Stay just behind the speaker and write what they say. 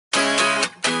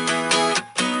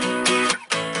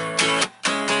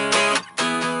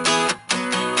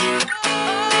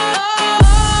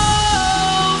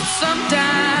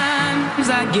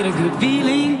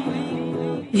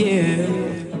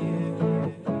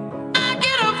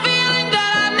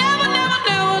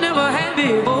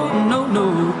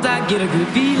get a good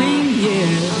feeling,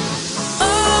 yeah.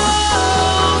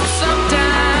 Oh,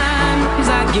 sometimes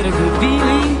I get a good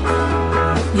feeling,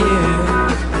 yeah.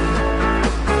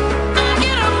 I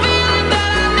get a feeling that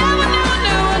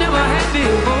I never had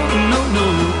before. No,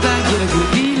 I get a good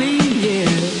feeling,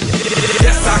 yeah.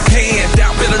 Yes, I can.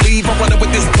 Doubt, better leave. I'm running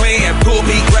with this plan. Pull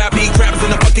me, grab me, crabs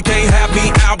in the bucket can't have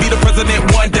me. I'll be the president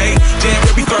one day.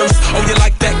 January 1st. Oh, you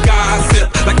like that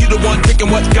gossip? Like you the one drinking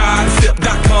what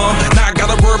gossip.com. Now I got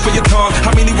a word for your tongue.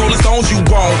 How many Rolling Stones you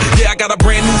want? Yeah, I got a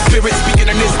brand new spirit speaking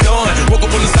and it's done. Woke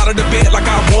up on the side of the bed like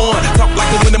I won. Talk like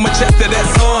a win in my chest to that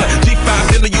sun. G5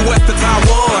 in the US to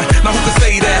Taiwan. Now who can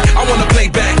say that? I wanna play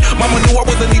back. Mama knew I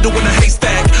was a needle in a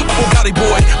haystack. A Bugatti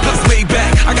boy, plus way back.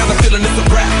 I got a feeling it's a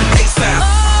rap. ASAP.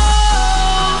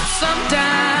 Oh,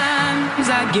 sometimes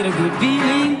I get a good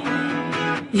feeling,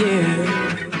 yeah.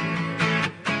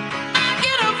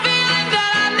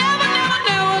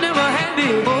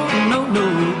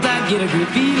 Get a good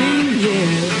feeling,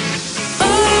 yeah.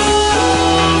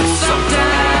 Oh,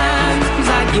 sometimes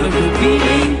I get a good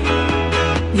feeling,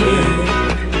 yeah.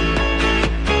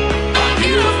 I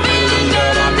get a feeling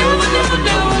that I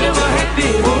never had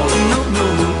before. No,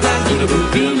 I get a good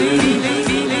feeling.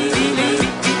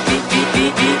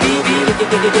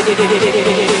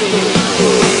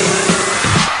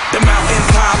 The mountain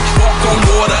top, walk on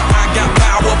water. I got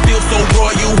power, feel so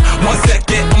royal. 1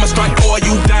 second, I'ma strike for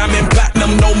you. Diamond,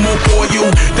 platinum, no more for you.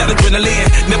 That adrenaline,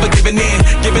 never giving in.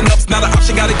 Giving up's not an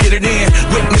option, gotta get it in.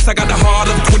 Witness, I got the heart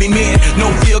of 20 men.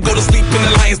 No fear, go to sleep in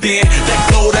the lion's den. That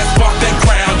glow, that spark, that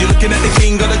crown. You're looking at the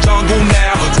king of the jungle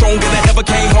now. Stronger than ever,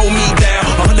 can't hold me down.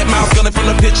 100 miles gunning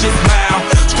from the pitch's mouth.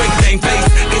 Straight game face,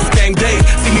 it's game day.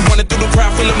 See me running through the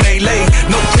crowd full of melee.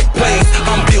 No trick plays,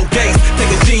 I'm Bill Gates. Take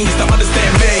a genius to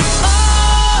understand me.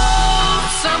 Oh,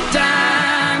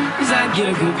 sometimes I get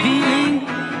a good feeling,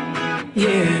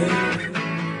 yeah.